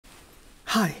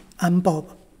Hi, I'm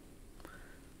Bob.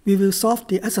 We will solve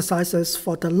the exercises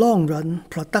for the long-run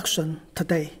production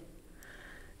today.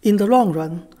 In the long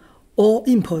run, all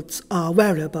inputs are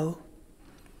variable.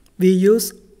 We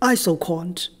use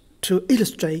isoquant to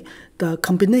illustrate the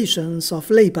combinations of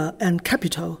labor and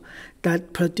capital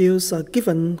that produce a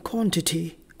given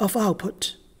quantity of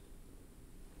output.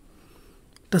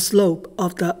 The slope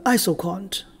of the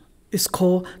isoquant is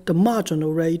called the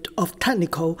marginal rate of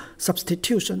technical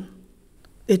substitution.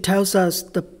 It tells us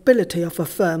the ability of a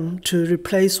firm to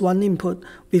replace one input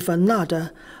with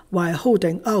another while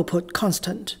holding output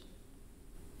constant.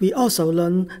 We also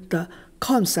learn the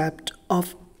concept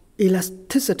of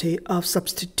elasticity of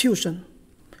substitution.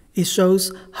 It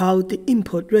shows how the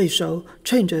input ratio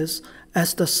changes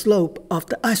as the slope of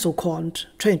the isoquant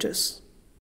changes.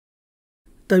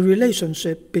 The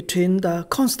relationship between the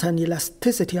constant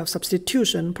elasticity of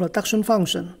substitution production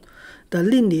function, the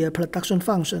linear production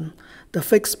function, the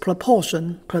fixed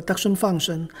proportion production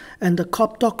function, and the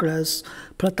Cobb-Douglas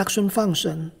production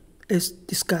function is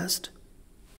discussed.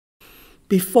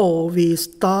 Before we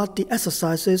start the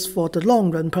exercises for the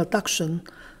long-run production,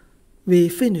 we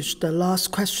finish the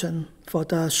last question for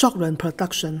the short-run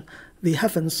production we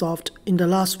haven't solved in the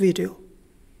last video.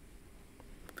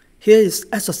 Here is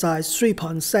exercise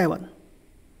 3.7.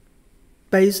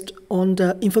 Based on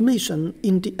the information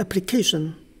in the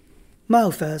application,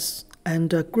 MRTS and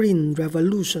the Green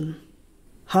Revolution,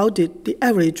 how did the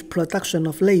average production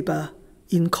of labor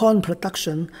in corn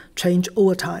production change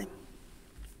over time?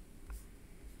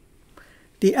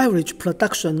 The average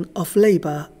production of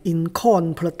labor in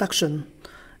corn production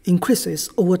increases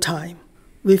over time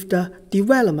with the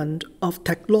development of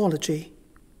technology.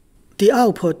 The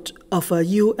output of a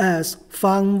U.S.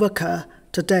 farm worker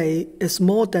today is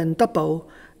more than double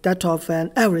that of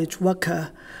an average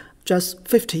worker just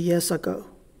 50 years ago.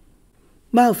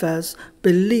 MRTS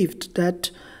believed that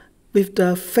with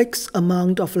the fixed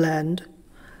amount of land,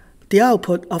 the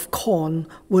output of corn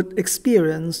would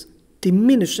experience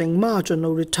diminishing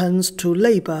marginal returns to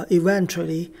labor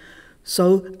eventually,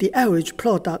 so the average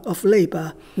product of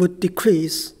labor would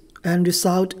decrease and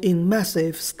result in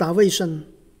massive starvation.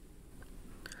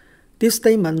 This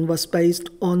statement was based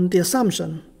on the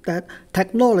assumption that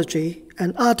technology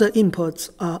and other inputs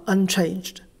are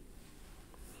unchanged.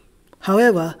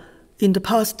 However, in the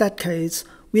past decades,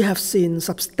 we have seen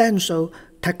substantial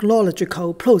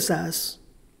technological progress.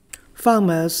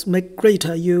 Farmers make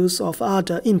greater use of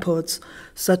other inputs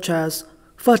such as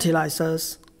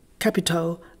fertilizers,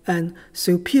 capital, and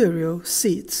superior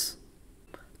seeds.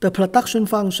 The production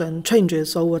function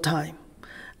changes over time,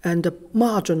 and the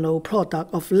marginal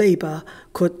product of labor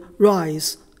could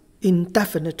rise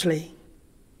indefinitely.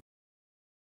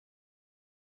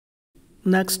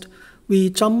 Next, we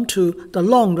jump to the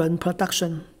long-run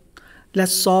production.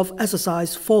 Let's solve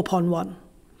exercise 4.1.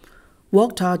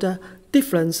 What are the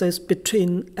differences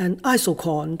between an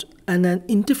isoquant and an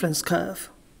indifference curve?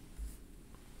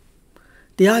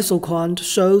 The isoquant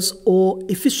shows all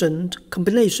efficient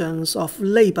combinations of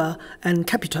labor and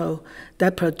capital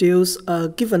that produce a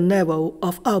given level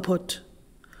of output.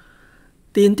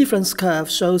 The indifference curve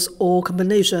shows all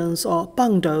combinations or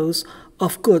bundles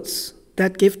of goods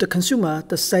that give the consumer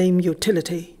the same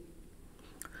utility.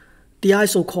 The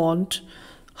isoquant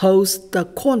holds the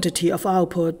quantity of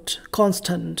output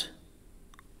constant.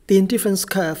 The indifference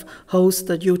curve holds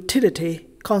the utility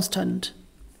constant.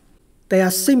 They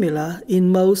are similar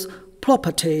in most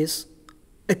properties,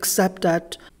 except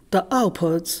that the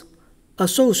outputs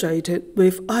associated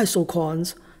with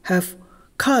isoquants have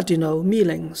cardinal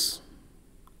meanings,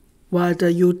 while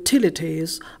the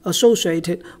utilities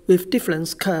associated with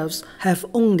difference curves have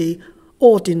only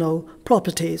ordinal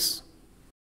properties.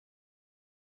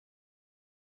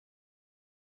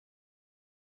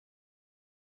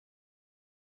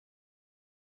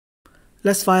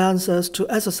 Let's find answers to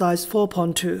exercise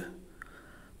 4.2.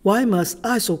 Why must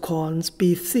isoquants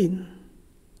be thin?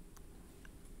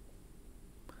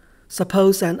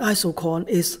 Suppose an isoquant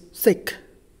is thick.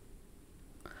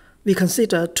 We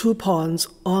consider 2 points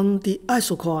on the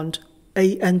isoquant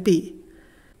A and B.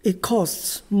 It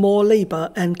costs more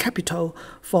labor and capital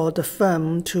for the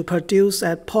firm to produce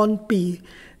at point B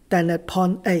than at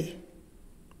point A.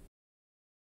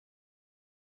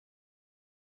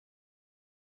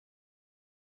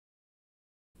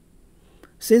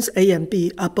 Since A and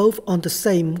B are both on the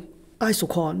same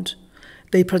isoquant,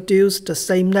 they produce the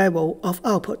same level of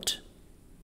output.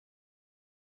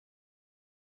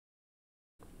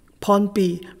 Point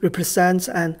B represents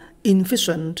an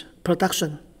inefficient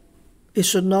production. It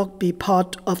should not be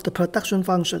part of the production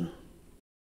function.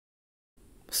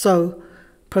 So,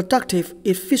 productive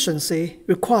efficiency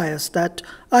requires that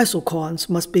isoquants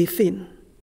must be thin.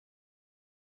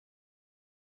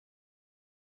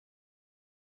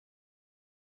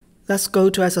 Let's go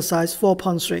to exercise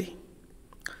 4.3.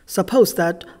 Suppose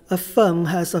that a firm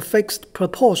has a fixed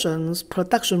proportions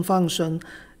production function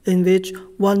in which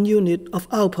 1 unit of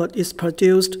output is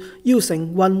produced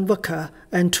using 1 worker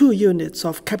and 2 units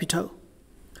of capital.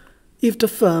 If the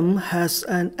firm has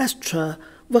an extra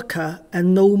worker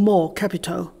and no more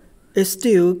capital, it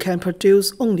still can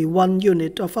produce only 1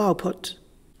 unit of output.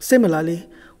 Similarly,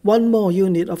 1 more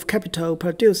unit of capital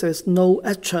produces no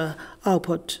extra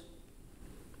output.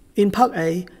 In Part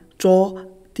A, draw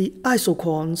the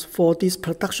isoquants for this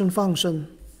production function.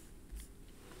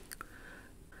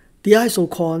 The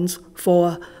isoquants for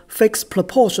a fixed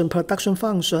proportion production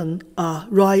function are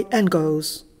right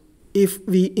angles if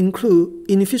we include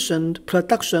inefficient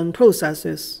production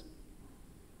processes.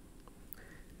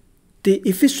 The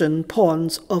efficient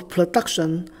points of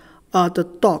production are the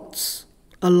dots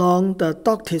along the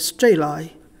dotted straight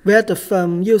line, where the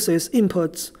firm uses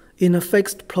inputs in a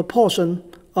fixed proportion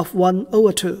of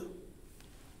 1/2.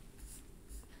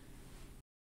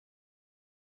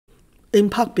 In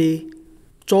Part B,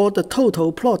 draw the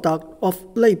total product of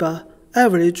labor,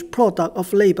 average product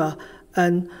of labor,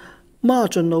 and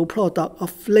marginal product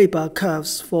of labor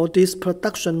curves for this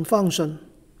production function.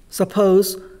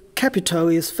 Suppose capital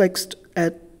is fixed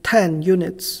at 10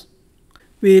 units.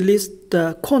 We list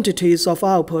the quantities of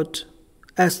output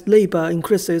as labor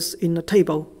increases in the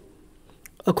table.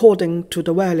 According to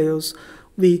the values,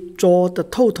 we draw the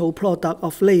total product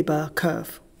of labor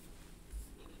curve.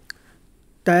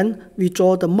 Then we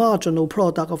draw the marginal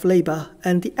product of labor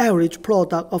and the average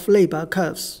product of labor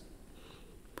curves.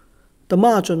 The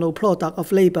marginal product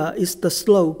of labor is the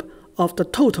slope of the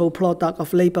total product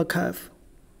of labor curve.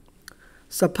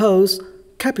 Suppose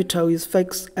capital is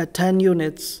fixed at 10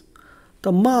 units.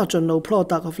 The marginal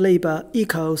product of labor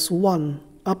equals 1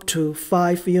 up to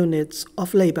 5 units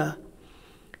of labor.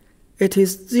 It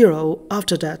is 0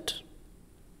 after that.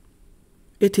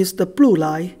 It is the blue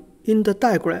line in the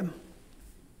diagram.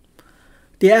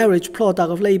 The average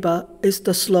product of labor is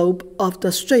the slope of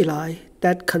the straight line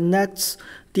that connects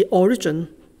the origin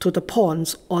to the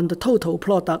points on the total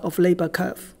product of labor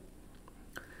curve.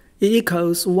 It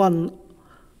equals 1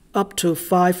 up to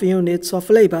 5 units of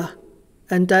labor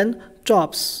and then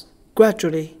drops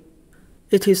gradually.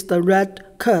 It is the red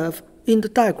curve in the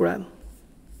diagram.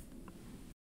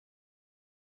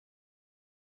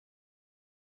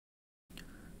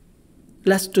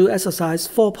 Let's do exercise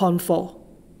 4.4.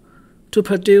 To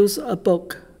produce a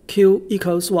book Q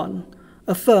equals 1,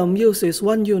 a firm uses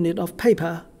 1 unit of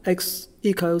paper X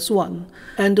equals 1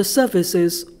 and the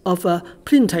services of a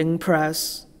printing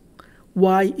press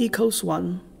Y equals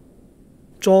 1.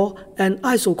 Draw an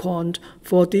isoquant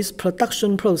for this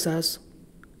production process.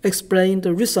 Explain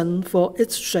the reason for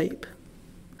its shape.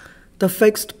 The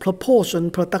fixed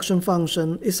proportion production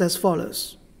function is as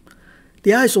follows.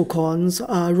 The isoquants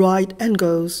are right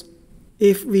angles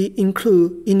if we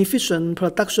include inefficient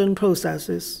production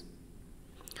processes.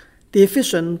 The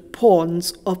efficient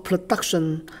points of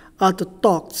production are the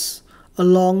dots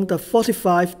along the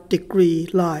 45-degree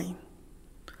line,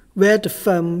 where the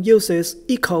firm uses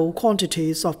equal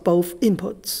quantities of both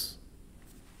inputs.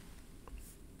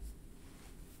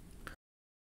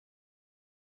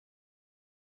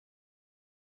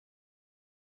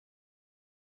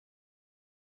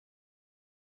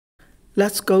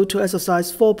 Let's go to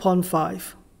exercise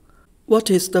 4.5.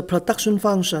 What is the production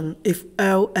function if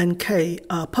L and K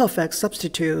are perfect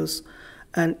substitutes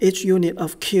and each unit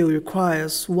of Q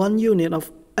requires 1 unit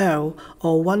of L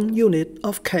or 1 unit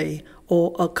of K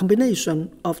or a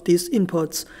combination of these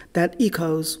inputs that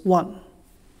equals 1?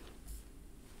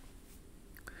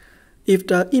 If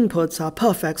the inputs are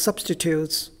perfect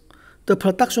substitutes, the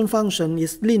production function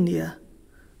is linear.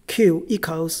 Q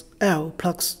equals L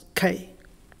plus K.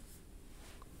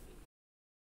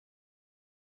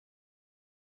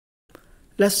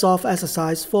 Let's solve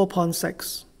exercise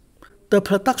 4.6. The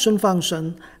production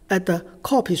function at the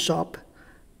copy shop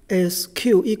is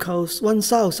Q equals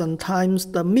 1000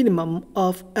 times the minimum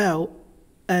of L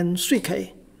and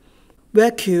 3K, where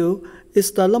Q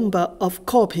is the number of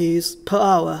copies per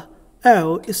hour,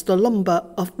 L is the number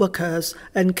of workers,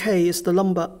 and K is the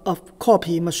number of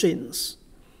copy machines.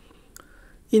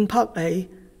 In Part A,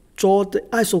 draw the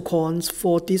isoquants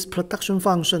for this production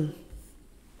function.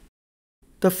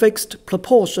 The fixed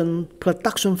proportion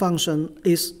production function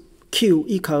is Q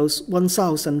equals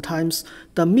 1000 times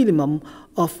the minimum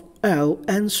of L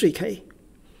and 3K.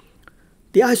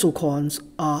 The isoquants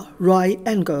are right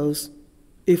angles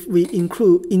if we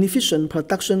include inefficient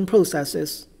production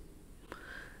processes.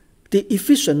 The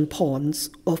efficient points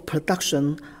of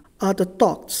production are the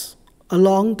dots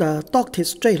along the dotted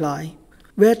straight line,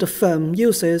 where the firm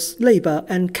uses labor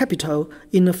and capital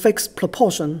in a fixed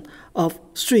proportion of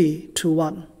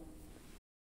 3:1.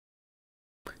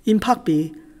 In Part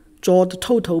B, draw the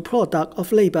total product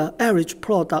of labor, average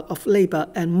product of labor,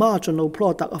 and marginal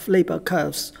product of labor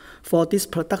curves for this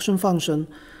production function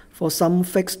for some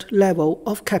fixed level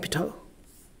of capital.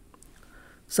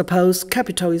 Suppose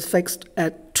capital is fixed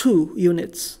at 2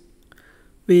 units.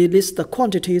 We list the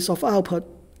quantities of output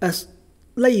as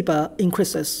labor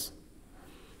increases.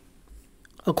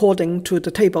 According to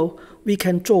the table, we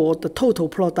can draw the total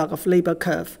product of labor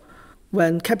curve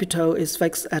when capital is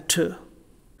fixed at 2.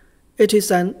 It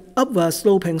is an upward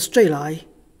sloping straight line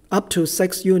up to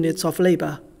 6 units of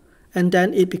labor, and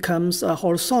then it becomes a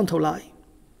horizontal line.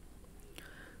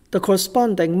 The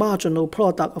corresponding marginal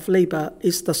product of labor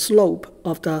is the slope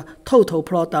of the total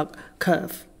product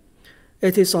curve.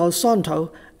 It is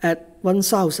horizontal at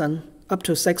 1,000 up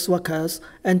to 6 workers,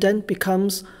 and then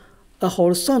becomes a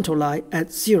horizontal line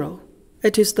at 0.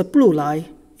 It is the blue line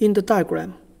in the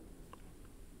diagram.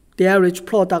 The average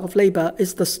product of labor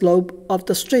is the slope of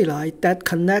the straight line that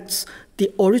connects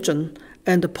the origin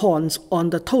and the points on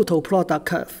the total product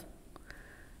curve.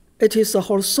 It is a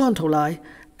horizontal line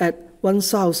at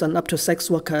 1,000 up to 6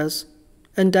 workers,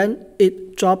 and then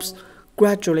it drops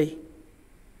gradually.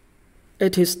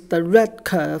 It is the red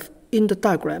curve in the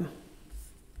diagram.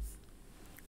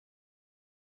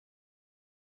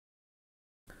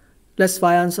 Let's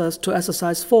find answers to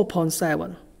exercise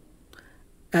 4.7.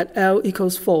 At L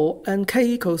equals 4 and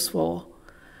K equals 4,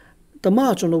 the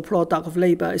marginal product of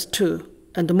labor is 2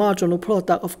 and the marginal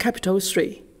product of capital is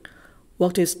 3.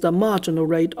 What is the marginal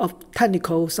rate of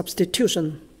technical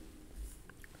substitution?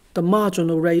 The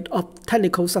marginal rate of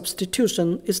technical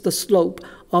substitution is the slope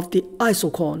of the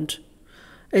isoquant.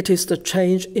 It is the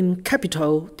change in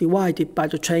capital divided by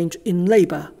the change in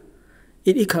labor.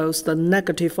 It equals the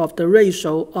negative of the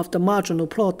ratio of the marginal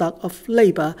product of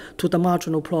labor to the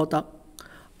marginal product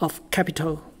of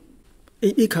capital.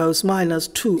 It equals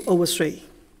 -2/3.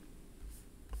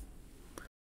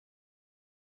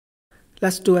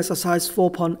 Let's do exercise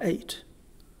 4.8.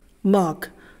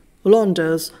 Mark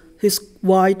launders his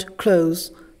white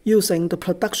clothes using the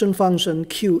production function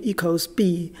Q equals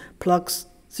B plus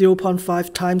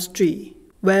 0.5 times G,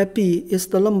 where B is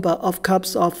the number of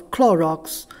cups of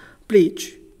Clorox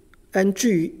bleach and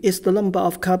G is the number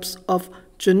of cups of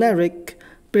generic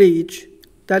bleach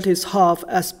that is half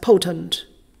as potent.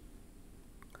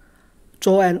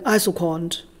 Draw an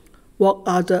isoquant. What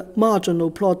are the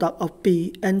marginal product of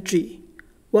B and G?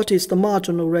 What is the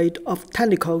marginal rate of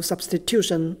technical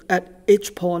substitution at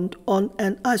each point on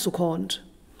an isoquant?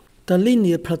 The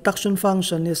linear production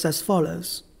function is as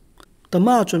follows. The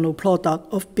marginal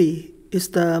product of B is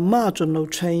the marginal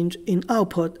change in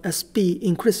output as B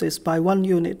increases by 1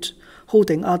 unit,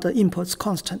 holding other inputs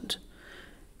constant.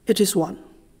 It is 1.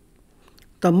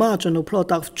 The marginal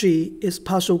product of G is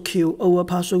partial Q over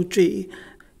partial G.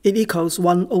 It equals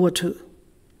 1/2.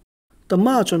 The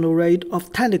marginal rate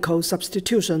of technical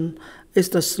substitution is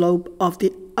the slope of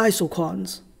the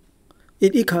isoquants.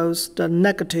 It equals the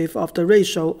negative of the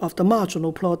ratio of the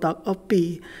marginal product of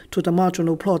B to the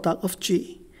marginal product of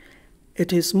G.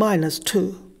 It is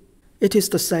 -2. It is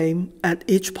the same at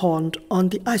each point on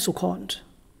the isoquant.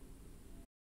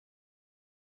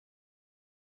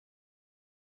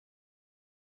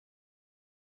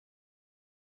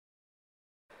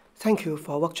 Thank you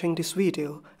for watching this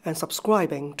video and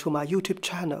subscribing to my YouTube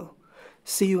channel.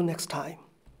 See you next time.